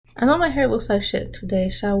I know my hair looks like shit today,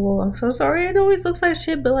 Shawo. I'm so sorry. It always looks like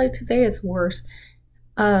shit, but like today it's worse.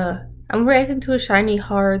 I'm reacting to a SHINee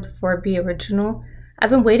hard for Be Original.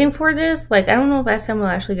 I've been waiting for this. Like, I don't know if SM will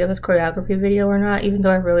actually give us choreography video or not, even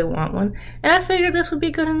though I really want one. And I figured this would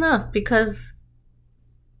be good enough because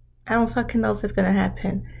I don't fucking know if it's gonna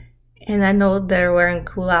happen. And I know they're wearing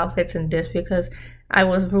cool outfits in this because I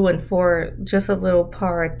was ruined for just a little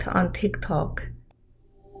part on TikTok.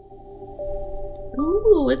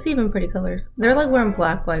 Ooh, it's even pretty colors. They're like wearing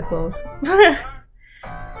black light clothes.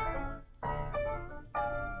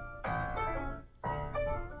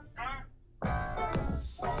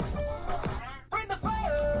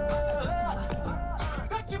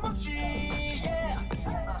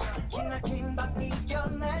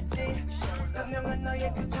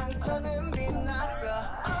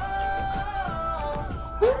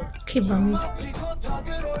 Keep on me.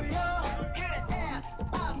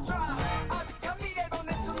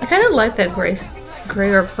 I kind of like that gray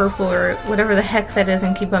or purple or whatever the heck that is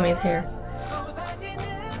in Kibumi's hair.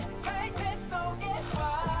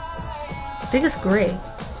 I think it's gray.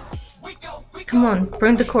 Come on,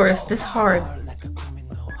 bring the chorus this hard.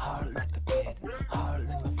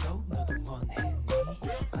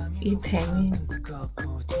 Eat Tammy.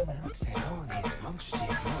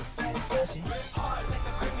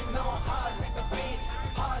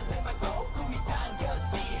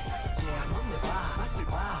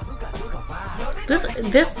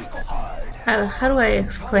 This, how do I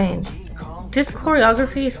explain? This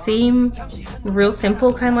choreography seems real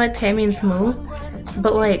simple, kind of like Taemin's move,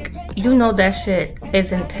 but like, you know that shit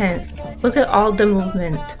is intense. Look at all the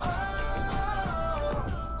movement.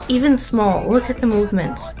 Even small, look at the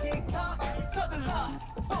movements.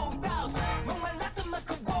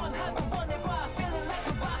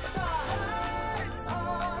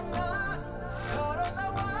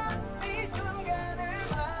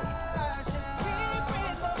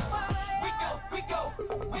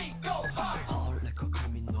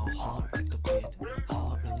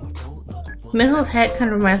 Minho's hat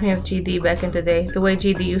kind of reminds me of GD back in the day, the way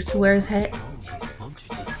GD used to wear his hat.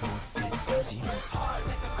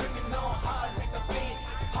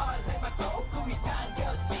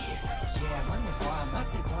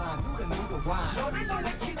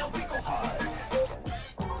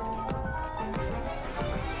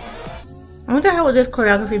 I wonder how would this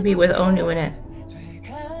choreography be with Onu in it.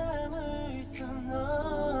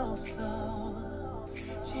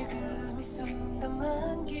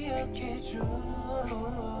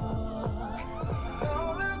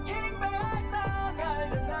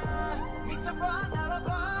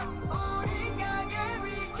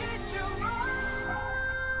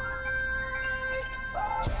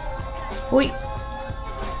 Wait.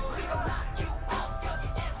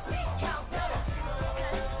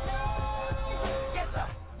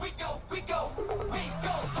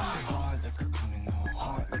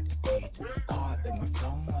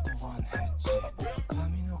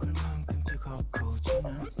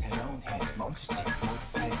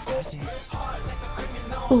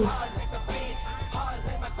 Ooh.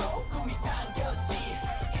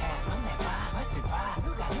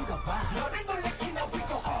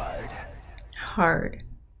 Hard.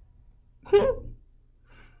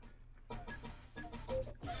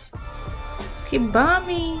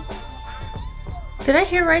 Kibami. Did I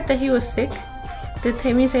hear right that he was sick? Did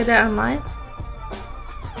Taemin say that on live?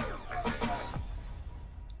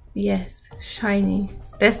 Yes, SHINee.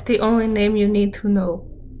 That's the only name you need to know.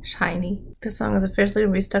 SHINee. This song is officially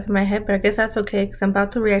gonna be stuck in my head, but I guess that's okay because I'm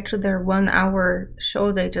about to react to their 1 hour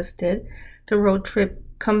show they just did. The road trip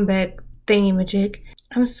comeback thingy-majig.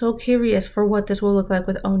 I'm so curious for what this will look like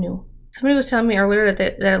with Onu. Somebody was telling me earlier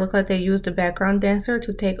that it looked like they used a background dancer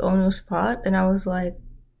to take Onu's spot, and I was like,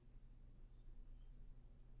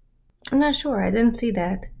 I'm not sure, I didn't see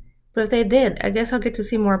that. But if they did, I guess I'll get to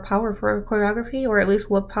see more power for choreography, or at least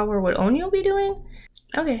what power would Onu be doing?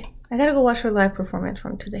 Okay, I gotta go watch her live performance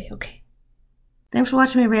from today, okay. Thanks for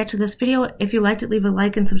watching me react to this video. If you liked it, leave a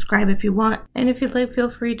like and subscribe if you want. And if you'd like, feel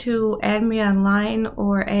free to add me on Line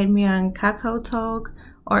or add me on KakaoTalk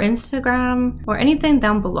or Instagram or anything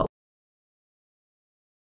down below.